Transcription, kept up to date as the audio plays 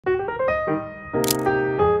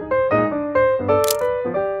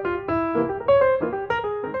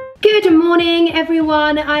Good morning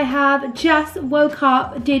everyone. I have just woke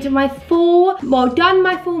up, done my full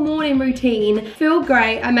morning routine. Feel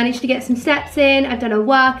great. I managed to get some steps in. I've done a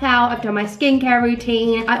workout. I've done my skincare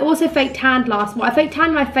routine. I also fake tanned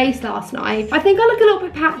my face last night. I think I look a little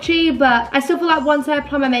bit patchy, but I still feel like once I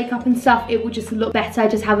apply my makeup and stuff, it will just look better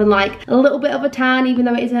just having like a little bit of a tan, even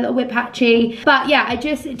though it is a little bit patchy. But yeah, I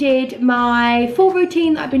just did my full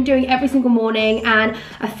routine that I've been doing every single morning and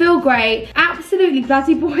I feel great. Absolutely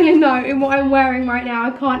bloody boiling though in what I'm wearing right now.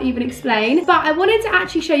 I can't even explain. But I wanted to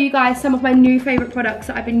actually show you guys some of my new favorite products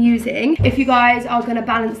that I've been using. If you guys are gonna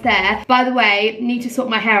balance there. By the way, need to sort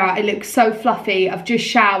my hair out. It looks so fluffy. I've just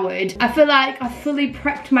showered. I feel like I've fully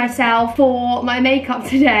prepped myself for my makeup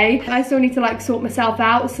today. I still need to like sort myself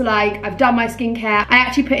out. So like I've done my skincare. I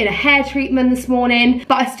actually put in a hair treatment this morning,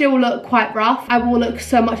 but I still look quite rough. I will look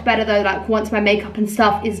so much better though, like once my makeup and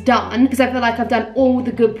stuff is done, because I feel like I've done all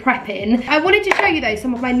the good prepping. I wanted to show you though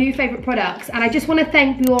some of my new favorite products, and I just want to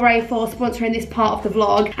thank Biore for sponsoring this part of the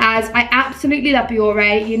vlog, as I absolutely love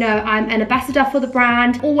Biore. You know, I'm an ambassador for the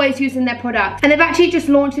brand, always using their products, and they've actually just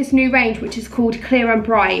launched this new range which is called Clear and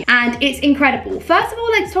Bright, and it's incredible. First of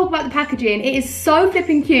all, let's talk about the packaging. It is so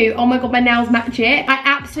flipping cute. Oh my god, my nails match it. I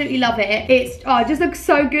absolutely love it. It just looks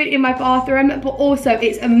so good in my bathroom, but also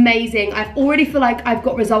it's amazing. I already feel like I've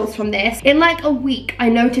got results from this. In like a week, I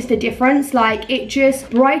noticed a difference. Like it just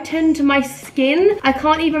brightened my skin. I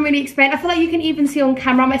can't even really explain. I feel like you can even see on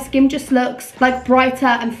camera, my skin just looks like brighter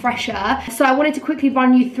and fresher. So I wanted to quickly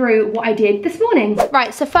run you through what I did this morning.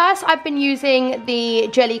 Right, so first I've been using the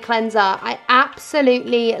jelly cleanser. I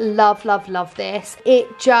absolutely love this. It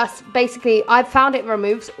just basically, I've found it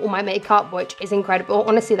removes all my makeup, which is incredible.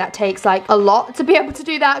 Honestly, that takes like a lot to be able to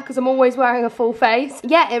do that because I'm always wearing a full face.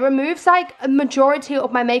 Yeah, it removes like a majority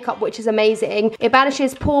of my makeup, which is amazing. It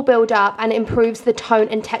banishes pore buildup and improves the tone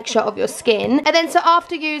and texture of your skin. And then so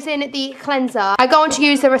after using the cleanser, I go on to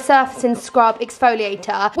use the resurfacing scrub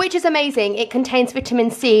exfoliator, which is amazing. It contains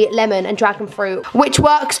vitamin C, lemon and dragon fruit, which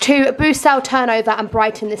works to boost cell turnover and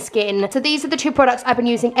brighten the skin. So these are the two products I've been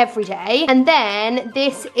using every day. And then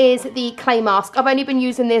this is the clay mask. I've only been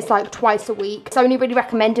using this like twice a week. It's only really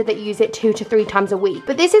recommended that you use it 2 to 3 times a week.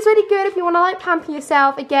 But this is really good if you want to like pamper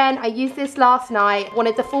yourself. Again, I used this last night.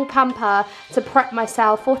 Wanted the full pamper to prep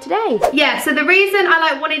myself for today. Yeah, so the reason I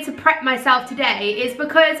like wanted to prep myself today is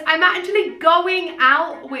because I'm actually going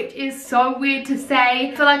out, which is so weird to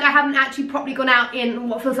say. I feel like I haven't actually properly gone out in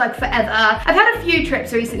what feels like forever. I've had a few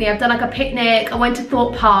trips recently. I've done like a picnic. I went to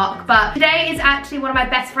Thorpe Park, but today is actually one of my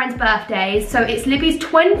best friend's birthdays. So it's Libby's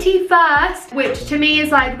 21st, which to me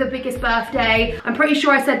is like the biggest birthday. I'm pretty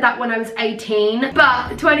sure I said that when I was 18,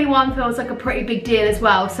 but 21 feels like a pretty big deal as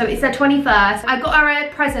well. So it's her 21st. I got her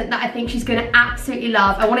a present that I think she's gonna absolutely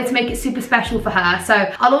love. I wanted to make it super special for her.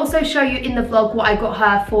 So I'll also show you in the vlog what I got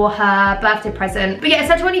her for her birthday present. But yeah,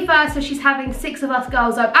 it's her 21st, so she's having 6 of us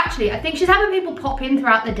girls over. Actually, I think she's having people pop in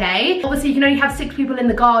throughout the day. Obviously, you can only have 6 people in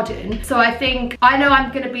the garden. So I know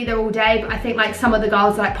I'm gonna be there all day, but I think like some of the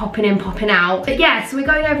girls are like popping in, popping out. But yeah, so we're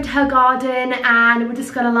going over to her garden and we're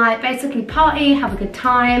just gonna like basically party, have a good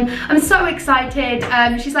time. I'm so excited.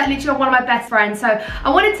 She's like literally one of my best friends. So I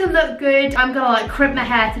wanted to look good. I'm gonna like crimp my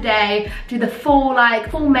hair today, do the full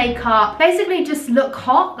makeup, basically just look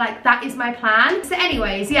hot. Like that is my plan. So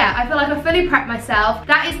anyways, yeah, I feel like I fully prepped myself.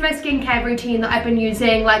 That is my skincare routine that I've been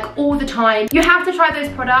using like all the time. You have to try those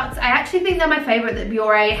products. I actually think they're my favorite that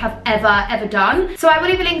Biore have ever done. So I will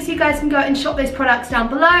leave a link so you guys can go and shop those products down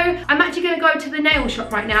below. I'm actually gonna go to the nail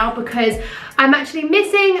shop right now because I'm actually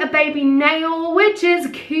missing a baby nail, which is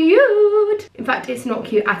cute. In fact, it's not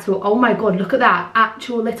cute at all. Oh my god, look at that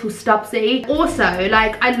actual little stubsy. Also,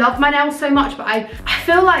 like I love my nails so much, but I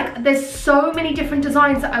feel like there's so many different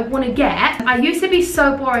designs that I want to get. I used to be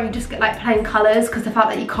so boring and just get like plain colors because I felt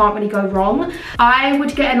like you can't really go wrong. I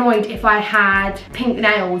would get annoyed if I had pink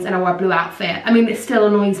nails and I wore a blue outfit. I mean, it still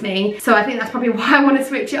annoys me. So I think that's probably why I want to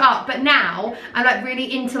switch it up. But now I'm like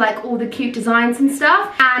really into like all the cute designs and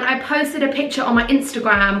stuff. And I posted a picture on my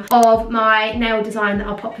Instagram of my nail design that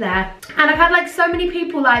I'll pop there. And I've had like so many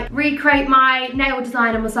people like recreate my nail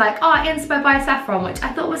design and was like, oh, inspired by Saffron, which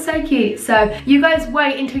I thought was so cute. So you guys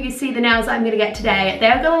wait until you see the nails that I'm gonna get today.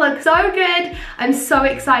 They're gonna look so good. I'm so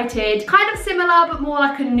excited. Kind of similar, but more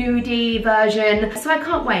like a nudie version. So I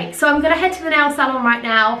can't wait. So I'm gonna head to the nail salon right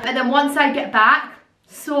now. And then once I get back,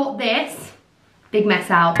 sort this big mess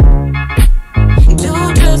out.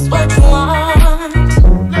 Do just what you want.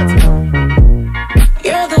 Let's go.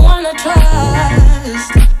 You're the one I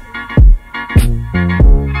trust.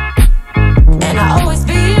 And I always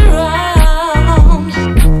be around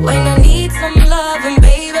when I need some loving,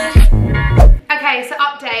 baby. Okay, so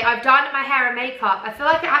update. I've done my hair and makeup. I feel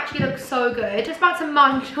like it actually looks so good. Just about to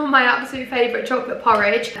munch on my absolute favourite chocolate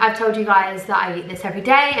porridge. I've told you guys that I eat this every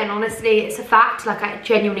day, and honestly, it's a fact, like I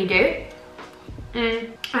genuinely do.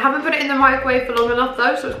 I haven't put it in the microwave for long enough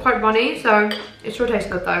though, so it's quite runny, so it still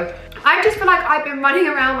tastes good though. I just feel like I've been running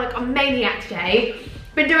around like a maniac today.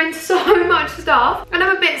 Been doing so much stuff, and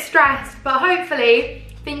I'm a bit stressed, but hopefully,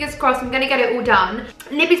 fingers crossed, I'm gonna get it all done.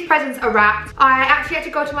 Libby's presents are wrapped. I actually had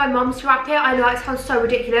to go to my mum's to wrap it. I know that sounds so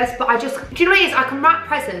ridiculous, but do you know what it is? I can wrap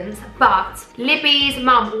presents, but Libby's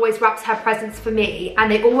mum always wraps her presents for me,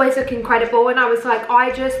 and they always look incredible, and I was like,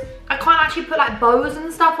 I can't actually put like bows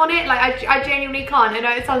and stuff on it. Like I genuinely can't. I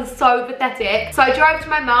know it sounds so pathetic. So I drove to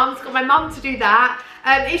my mum's, got my mum to do that.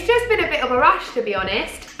 It's just been a bit of a rush, to be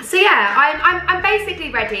honest. So yeah, I'm basically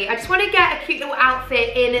ready. I just want to get a cute little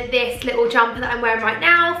outfit in this little jumper that I'm wearing right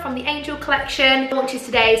now from the Angel collection. Launches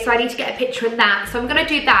today, so I need to get a picture in that. So I'm gonna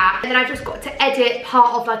do that, and then I've just got to edit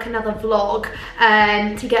part of like another vlog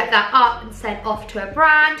to get that up and sent off to a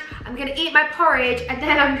brand. I'm gonna eat my porridge, and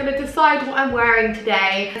then I'm gonna decide what I'm wearing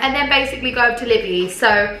today, and then basically go up to Libby's.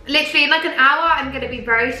 So literally in like an hour, I'm gonna be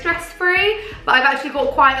very stress-free, but I've actually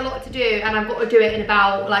got quite a lot to do, and I've got to do it in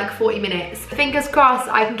about like 40 minutes. Fingers crossed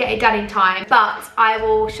I can get it done in time, but I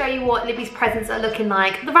will show you what Libby's presents are looking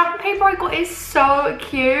like. The wrapping paper I got is so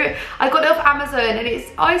cute. I got it off Amazon, and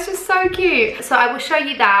it's just so cute. So I will show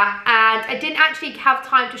you that, and I didn't actually have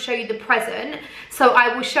time to show you the present, so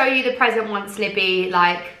I will show you the present once Libby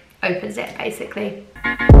like opens it, basically.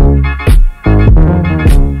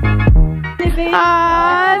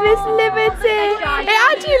 Ah, Miss Liberty. It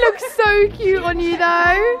actually looks so cute on you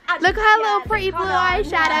though. Look at her little pretty blue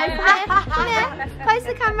eyeshadow. Close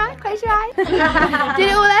the camera, close your eyes. Did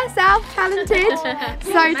it all herself, talented.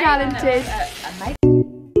 So talented.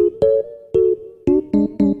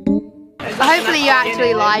 Hopefully you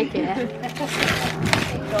actually like it.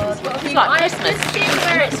 It's like Christmas. I've just seen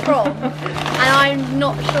where it's from, and I'm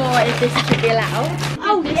not sure if this should be allowed.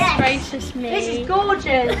 Oh, yes. Gracious me. This is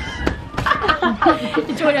gorgeous.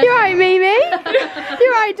 You're right, Mimi.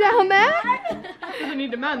 You're right down there. Doesn't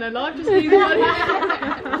need a man though, love. Just need one. No,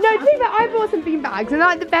 to be fair, I bought some bean bags, and they're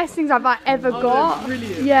like the best things I've like ever got.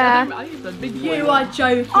 Brilliant. Yeah. I need some big You are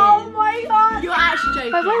joking. Oh my god. You're actually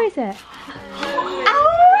joking. Wait, where is it?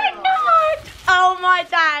 Oh my god. Oh my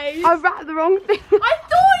days. I wrapped the wrong thing. I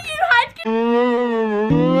thought you had.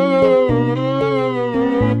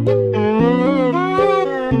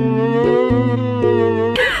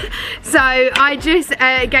 So I just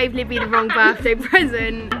gave Libby the wrong birthday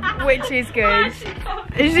present, which is good.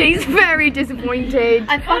 She's very disappointed.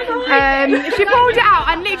 She pulled it out,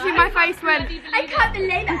 and literally my face went, I can't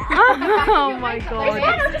believe it. oh my god.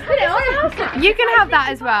 I'll just put it on. You can have that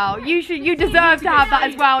as well. You deserve to have that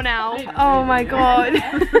as well now. Oh my god.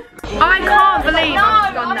 I can't believe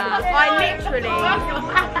I've done that. I literally.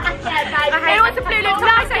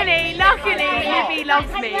 Luckily, Libby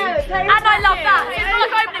loves me. And I love that. It's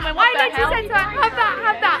like opening my I literally said to her,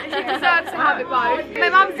 have that. She deserves to have it both. My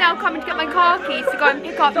mum's now coming to get my car keys to go and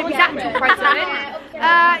pick up Libby's actual present.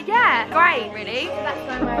 Yeah, great, really.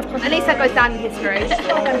 At least that goes down in history.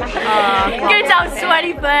 Good down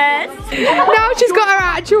sweaty first. Now she's got her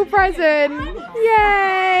actual present.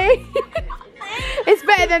 Yay! It's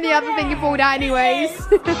better than the other thing you pulled out anyways.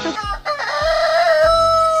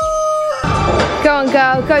 Go on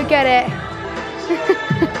girl, go get it.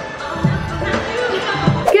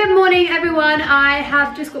 Good morning everyone, I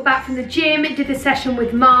have just got back from the gym, did the session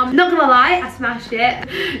with mum. Not gonna lie, I smashed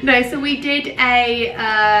it. No, so we did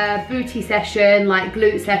a booty session, like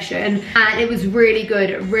glute session, and it was really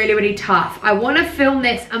good, really tough. I want to film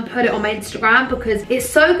this and put it on my Instagram because it's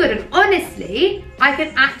so good, and honestly, I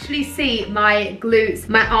can actually see my glutes,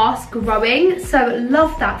 my arse growing, so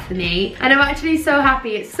love that for me. And I'm actually so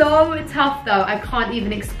happy. It's so tough though, I can't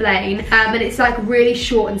even explain. And it's like really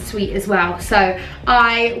short and sweet as well. So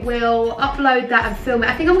I will upload that and film it.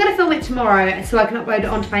 I think I'm gonna film it tomorrow so I can upload it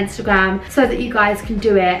onto my Instagram so that you guys can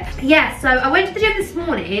do it. Yeah, so I went to the gym this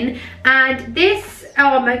morning, and this,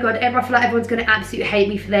 oh my god, I feel like everyone's gonna absolutely hate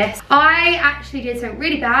me for this. I actually did something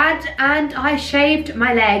really bad, and I shaved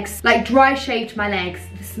my legs, like dry shaved my legs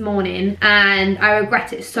this morning, and I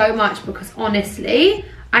regret it so much because honestly,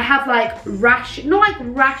 I have like not like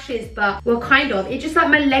rashes, but well kind of. It's just like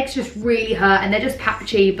my legs just really hurt and they're just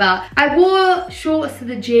patchy, but I wore shorts to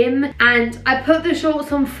the gym and I put the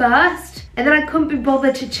shorts on first and then I couldn't be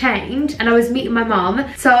bothered to change, and I was meeting my mum,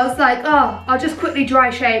 so I was like, oh, I'll just quickly dry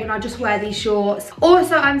shave and I'll just wear these shorts.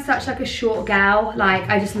 Also, I'm such like a short gal, like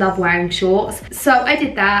I just love wearing shorts, so I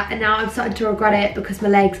did that, and now I'm starting to regret it because my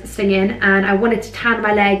legs are stinging, and I wanted to tan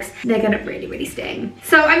my legs. They're gonna really sting.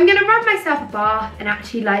 So I'm gonna run myself a bath and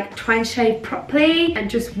actually like try and shave properly and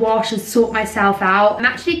just wash and sort myself out. I'm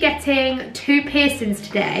actually getting 2 piercings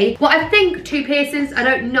today. Well, I think 2 piercings, I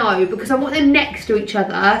don't know, because I want them next to each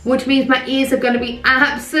other, which means my ears are gonna be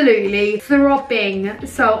absolutely throbbing.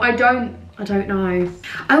 So I don't know.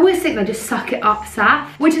 I always think I just suck it up, Saf,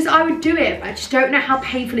 which is I would do it, but I just don't know how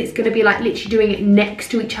painful it's gonna be, like literally doing it next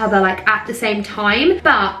to each other, like at the same time.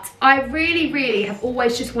 But I really have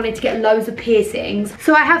always just wanted to get loads of piercings.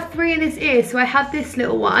 So I have 3 in this ear. So I have this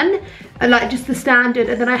little one, like just the standard,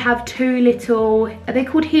 and then I have 2 little, are they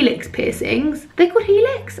called helix piercings? Are they called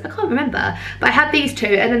helix? I can't remember. But I have these 2,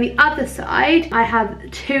 and then the other side, I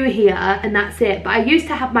have 2 here, and that's it. But I used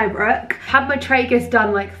to have my rook, had my tragus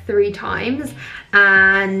done like 3 times,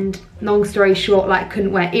 and long story short, like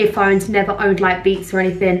couldn't wear earphones, never owned like Beats or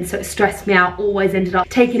anything, so it stressed me out, always ended up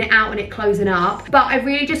taking it out and it closing up. But I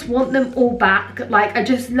really just want them all back. Like I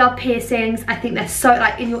just love piercings. I think they're so,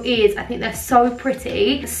 like in your ears, I think they're so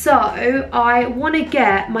pretty. So I want to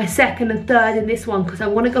get my 2nd and 3rd in this one because I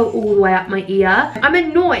want to go all the way up my ear. I'm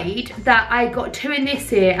annoyed that I got 2 in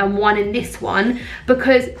this ear and 1 in this one,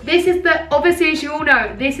 because this is the, obviously as you all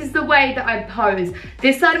know, this is the way that I pose.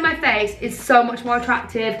 This side of my face is so much more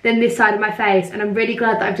attractive than this side of my face, and I'm really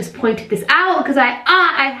glad that I've just pointed this out because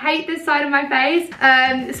I hate this side of my face.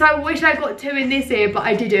 So I wish I got 2 in this ear, but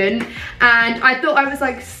I didn't, and I thought I was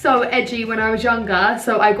like so edgy when I was younger,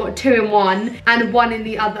 so I got 2 in one and 1 in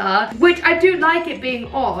the other, which I do like it being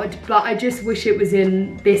odd, but I just wish it was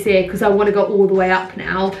in this ear because I want to go all the way up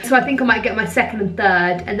now. So I think I might get my 2nd and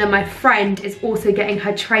 3rd, and then my friend is also getting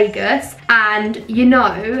her tragus, and you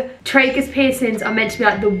know, tragus piercings are meant to be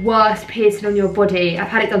like the worst piercing on your body. I've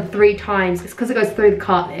had it done 3 times. It's because it goes through the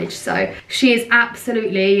cartilage, so she is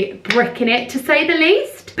absolutely bricking it, to say the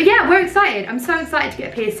least. But yeah, we're excited. I'm so excited to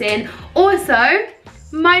get a piercing. Also,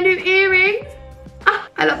 my new earrings.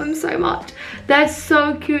 I love them so much. They're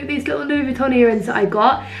so cute, these little Louis Vuitton earrings that I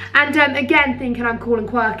got. And again, thinking I'm cool and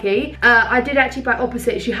quirky, I did actually buy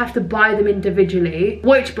opposites. You have to buy them individually,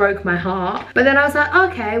 which broke my heart. But then I was like,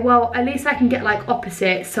 okay, well, at least I can get like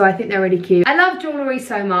opposites, so I think they're really cute. I love jewellery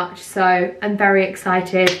so much, so I'm very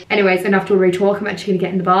excited. Anyways, enough jewellery talk. I'm actually gonna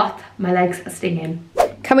get in the bath. My legs are stinging.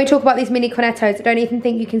 Can we talk about these mini cornettos? I don't even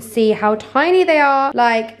think you can see how tiny they are,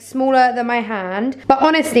 like smaller than my hand. But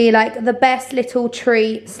honestly, like the best little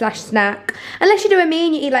treat slash snack. Unless you're doing me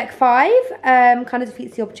and you eat like 5, kind of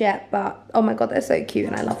defeats the object, but oh my God, they're so cute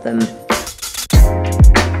and I love them.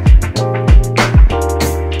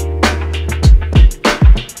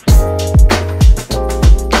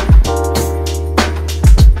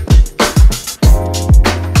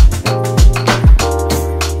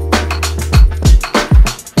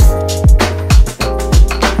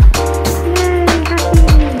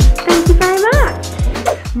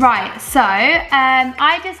 Right, so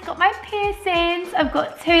I just got my piercings. I've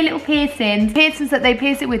got 2 little piercings. Piercings that they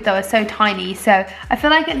pierce it with though are so tiny, so I feel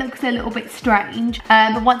like it looks a little bit strange.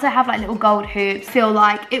 But once I have like little gold hoops, feel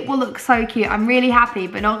like it will look so cute. I'm really happy,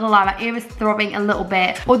 but not gonna lie, my ear is throbbing a little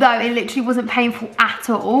bit, although it literally wasn't painful at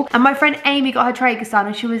all. And my friend Amy got her tragus done,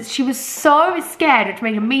 and she was so scared, which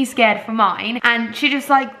made me scared for mine. And she just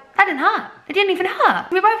like, that didn't hurt. It didn't even hurt.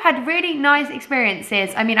 We both had really nice experiences.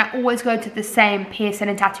 I mean, I always go to the same piercing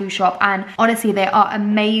and tattoo shop, and honestly, they are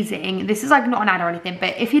amazing. This is like not an ad or anything,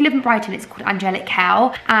 but if you live in Brighton, it's called Angelic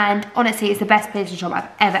Cow, and honestly, it's the best piercing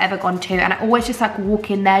shop I've ever gone to. And I always just like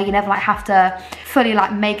walk in there. You never like have to fully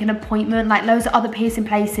like make an appointment. Like loads of other piercing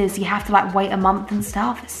places, you have to like wait a month and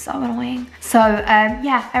stuff. It's so annoying. So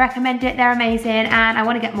yeah, I recommend it. They're amazing, and I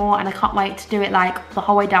want to get more, and I can't wait to do it like the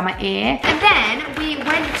whole way down my ear. And then we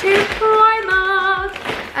went to Primark.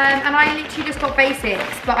 And I literally just got basics,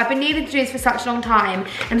 but I've been needing to do this for such a long time.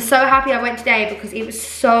 I'm so happy I went today because it was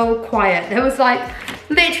so quiet. There was like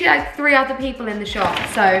literally like 3 other people in the shop.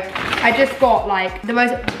 So I just got like the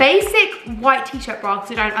most basic white t-shirt bra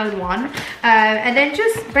because I don't own one. And then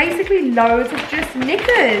just basically loads of just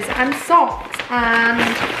knickers and socks. And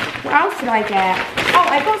what else did I get? Oh,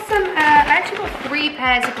 I got some, I actually got 3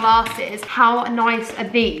 pairs of glasses. How nice are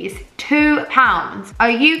these? £2. Are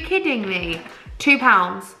you kidding me?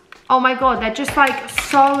 £2. Oh my god, they're just like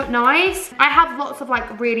so nice. I have lots of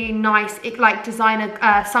like really nice like designer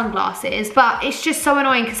sunglasses, but it's just so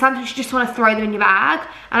annoying because sometimes you just want to throw them in your bag.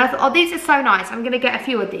 And I thought, oh, these are so nice. I'm gonna get a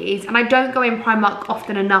few of these. And I don't go in Primark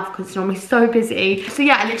often enough because it's normally so busy. So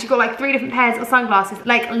yeah, I literally got like 3 different pairs of sunglasses.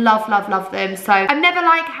 Like love, love, love them. So I've never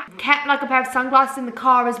like kept like a pair of sunglasses in the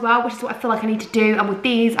car as well, which is what I feel like I need to do. And with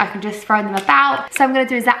these, I can just throw them about. So I'm gonna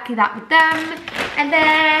do exactly that with them. And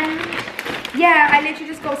then, yeah, I literally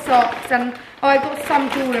just got socks and I got some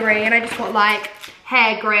jewellery and I just got like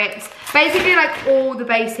hair grips. Basically like all the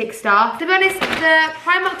basic stuff. To be honest, the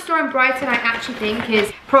Primark store in Brighton I actually think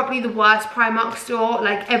is probably the worst Primark store.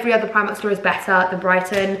 Like every other Primark store is better than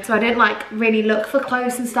Brighton. So I didn't like really look for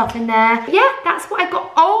clothes and stuff in there. But yeah, that's what I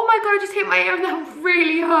got. Oh my god, I just hit my ear and that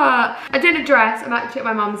really hurt. I did a dress. I'm actually at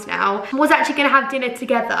my mum's now. I was actually gonna have dinner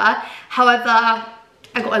together. However,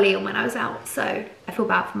 I got a Leon when I was out, so I feel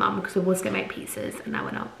bad for mum because we was gonna make pizzas and now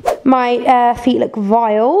we're not. My feet look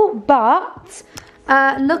vile, but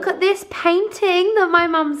look at this painting that my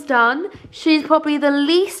mum's done. She's probably the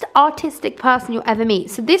least artistic person you'll ever meet.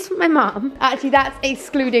 So this from my mum. Actually, that's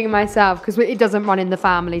excluding myself because it doesn't run in the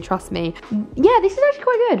family, trust me. Yeah, this is actually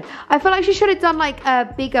quite good. I feel like she should have done like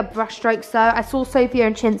bigger brush strokes though. I saw Sophia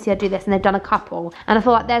and Chintzia do this and they've done a couple. And I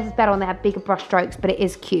feel like theirs is better when they have bigger brush strokes, but it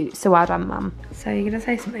is cute. So well done, mum. So you're gonna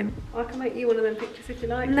say something? I can make you one of them pictures if you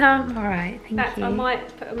like. No, I'm all right, thank you. I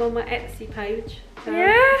might put them on my Etsy page.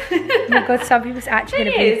 Yeah. Oh my god, some people's actually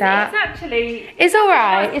gonna believe that. It's actually. It's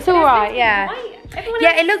alright. It's alright. Yeah.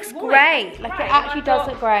 Yeah, it looks white. great. Like it actually does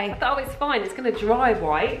look great. I thought, oh, it's fine. It's gonna dry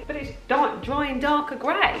white, but it's dry and darker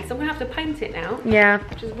grey. So I'm gonna have to paint it now. Yeah.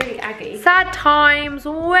 Which is really aggy. Sad times,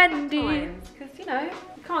 Wendy. Because you know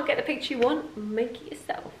you can't get the picture you want. Make it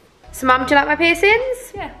yourself. So mum, do you like my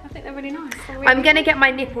piercings? Yeah, I think they're really nice. Really I'm gonna get my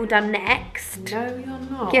nipple done next. No, you're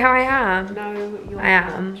not. Yeah, I am. No, you're not. I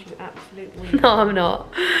am. You absolutely. No, I'm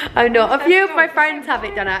not. I'm not. A few of my friends have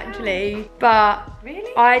it done actually, but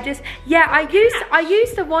really, I just I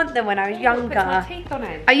used to want them when I was younger. Put my teeth on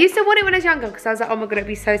it. I used to want it when I was younger because I was like, oh my god, it'd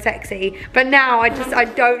be so sexy. But now I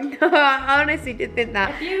don't know. I honestly did think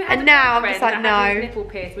that. And now I'm just like, no. Nipple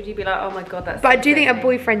pierced, would you be like, oh my god, that's? But I do think a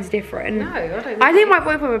boyfriend's different. No, I don't. I think my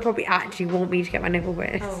boyfriend would probably actually want me to get my nipple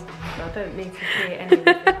pierced. Oh, I don't need to hear any of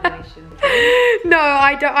this information. No,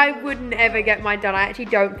 I don't. I wouldn't ever get mine done. I actually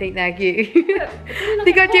don't think they're cute. I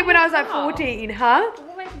think I did when I was like 14, huh?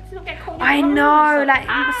 I know, like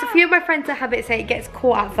a few of my friends that have it say it gets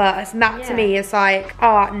caught at first, and that to me is like,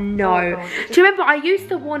 oh no. Do you remember I used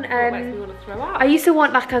to want I used to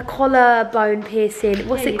want like a collarbone piercing.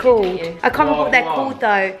 What's it called? I can't remember what they're called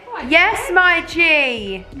though. Yes, my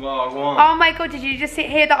G. Oh my god, did you just sit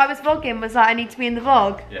here that I was vlogging? Was like, I need to be in the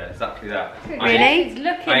vlog? Yeah, exactly that. Really? He's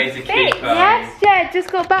looking fit. Yes, yeah,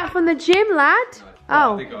 just got back from the gym, lad.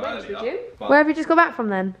 Oh. Where have you just got back from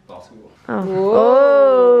then? Basketball.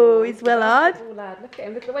 Oh, he's well hard. Oh, lad, look at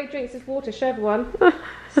him. Look at the way he drinks his water. Show everyone.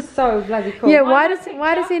 So bloody cool. Yeah, why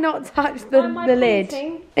does he not touch the lid?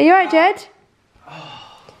 Are you alright, Jed?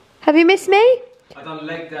 Have you missed me? I done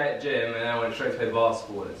leg day at gym and then I went straight to play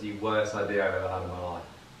basketball. It's the worst idea I've ever had in my life.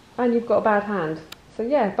 And you've got a bad hand. So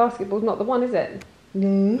yeah, basketball's not the one, is it?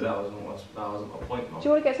 No. That wasn't my point, Mum. Do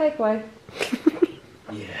you want to get takeaway?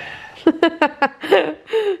 Yeah.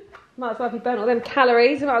 Might as well be burnt all them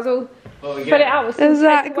calories. Might as well Well, put it out with some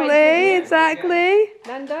Exactly.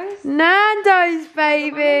 Nando's? Nando's,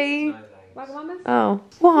 baby. Wagamama's? Oh.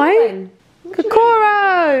 Why?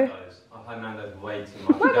 Kokoro. I've had Nando's way too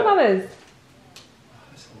much. Wagamama's?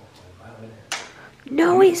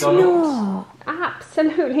 No, it's not.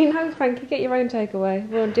 Absolutely no, Frankie. Get your own takeaway.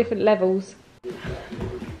 We're on different levels.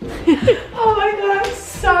 Oh my god, I'm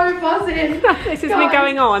so buzzing. This has been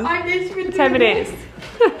going on 10 minutes.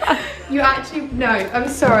 You actually, no, I'm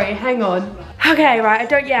sorry, hang on. Okay, right,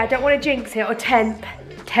 I don't want to jinx it or tempt?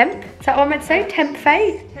 Is that what I meant to say? Tempt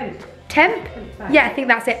fate? Temp? Yeah, I think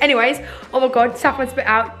that's it. Anyways, oh my god, Saffron spit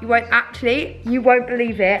out. You won't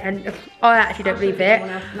believe it, and I actually don't believe it.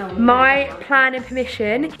 My plan and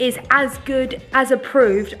permission is as good as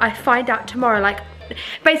approved. I find out tomorrow, like,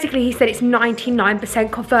 basically he said it's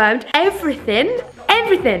 99% confirmed. Everything.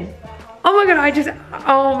 Oh my god,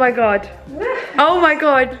 oh my god. Oh my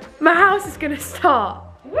god, my house is gonna start.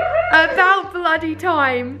 About bloody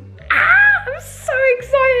time. I'm so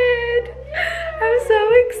excited. I'm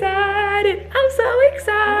so excited. I'm so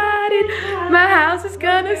excited. My house is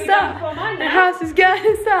gonna start. My house is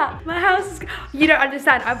gonna start. My house is. You don't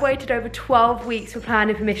understand. I've waited over 12 weeks for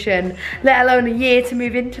planning permission, let alone a year to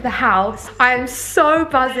move into the house. I am so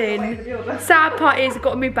buzzing. Sad part is I've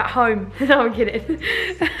got to move back home. No, I'm kidding.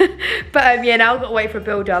 But yeah, now I've got to wait for a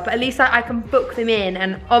builder. But at least I can book them in.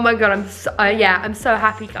 And oh my god, I'm so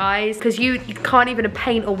happy, guys, because you can't even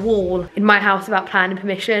paint a wall in my house without planning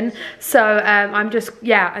permission. So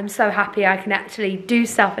I'm so happy I can actually do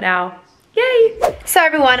stuff now. Yay! So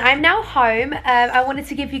everyone, I'm now home. I wanted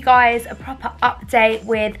to give you guys a proper update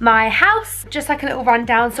with my house, just like a little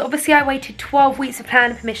rundown. So obviously I waited 12 weeks for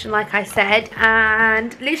planning permission, like I said,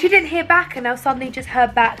 and literally didn't hear back, and now suddenly just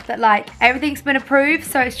heard back that like everything's been approved.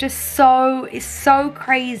 So it's just it's so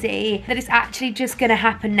crazy that it's actually just gonna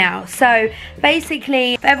happen now. So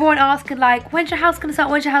basically, everyone asking like, when's your house gonna start?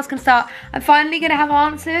 When's your house gonna start? I'm finally gonna have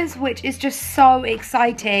answers, which is just so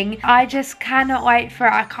exciting. I just cannot wait for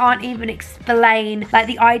it. I can't even explain like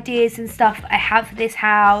the ideas and stuff I have for this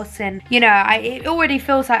house, and you know, it already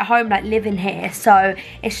feels like home, like living here. So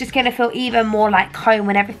it's just gonna feel even more like home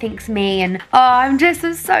when everything's me, and oh, I'm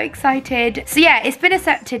so excited. So yeah, it's been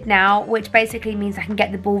accepted now, which basically means I can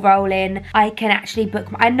get the ball rolling. I can actually book.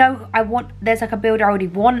 I know there's like a builder I already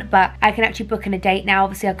want, but I can actually book in a date now.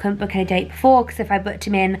 Obviously I couldn't book in a date before, because if I booked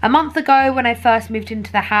him in a month ago when I first moved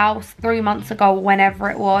into the house, 3 months ago,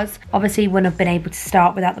 whenever it was, obviously wouldn't have been able to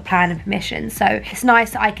start without the plan and permission. So it's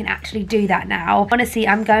nice that I can actually do that now. Honestly,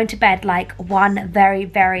 I'm going to bed like one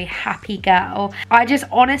very happy girl. I just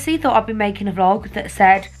honestly thought I'd be making a vlog that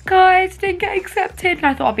said, guys, didn't get accepted, and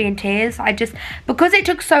I thought I'd be in tears. Because it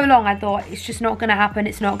took so long, I thought it's just not gonna happen,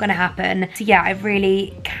 it's not gonna happen. So yeah, I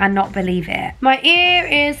really cannot believe it. My ear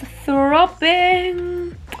is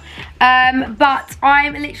throbbing. But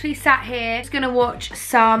I'm literally sat here just gonna watch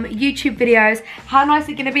some YouTube videos. How nice is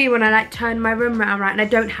it gonna be when I like turn my room around, right, and I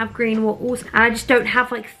don't have green walls, and I just don't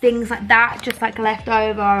have like things like that just like left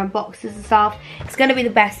over and boxes and stuff. It's gonna be the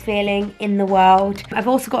best feeling in the world. I've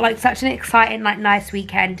also got like such an exciting like nice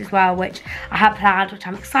weekend as well, which I have planned, which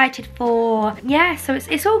I'm excited for. Yeah, so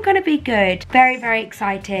it's all gonna be good. Very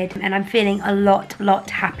excited, and I'm feeling a lot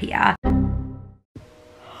happier.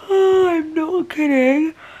 Oh, I'm not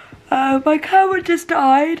kidding. My camera just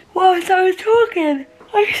died whilst I was talking.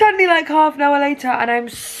 Like suddenly like half an hour later, and I'm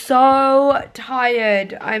so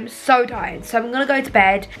tired. I'm so tired. So I'm gonna go to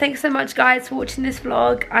bed. Thanks so much guys for watching this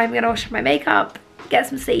vlog. I'm gonna wash my makeup, get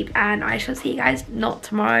some sleep, and I shall see you guys not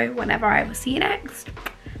tomorrow, whenever I will see you next.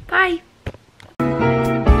 Bye.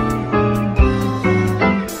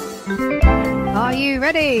 Are you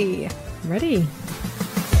ready? Ready.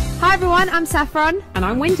 Hi everyone, I'm Saffron. And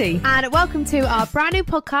I'm Wendy. And welcome to our brand new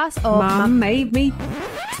podcast of Mum made me.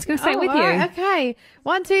 Just going to say it with you. Right, okay.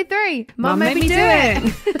 1, 2, 3. Mum made me do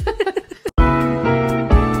it.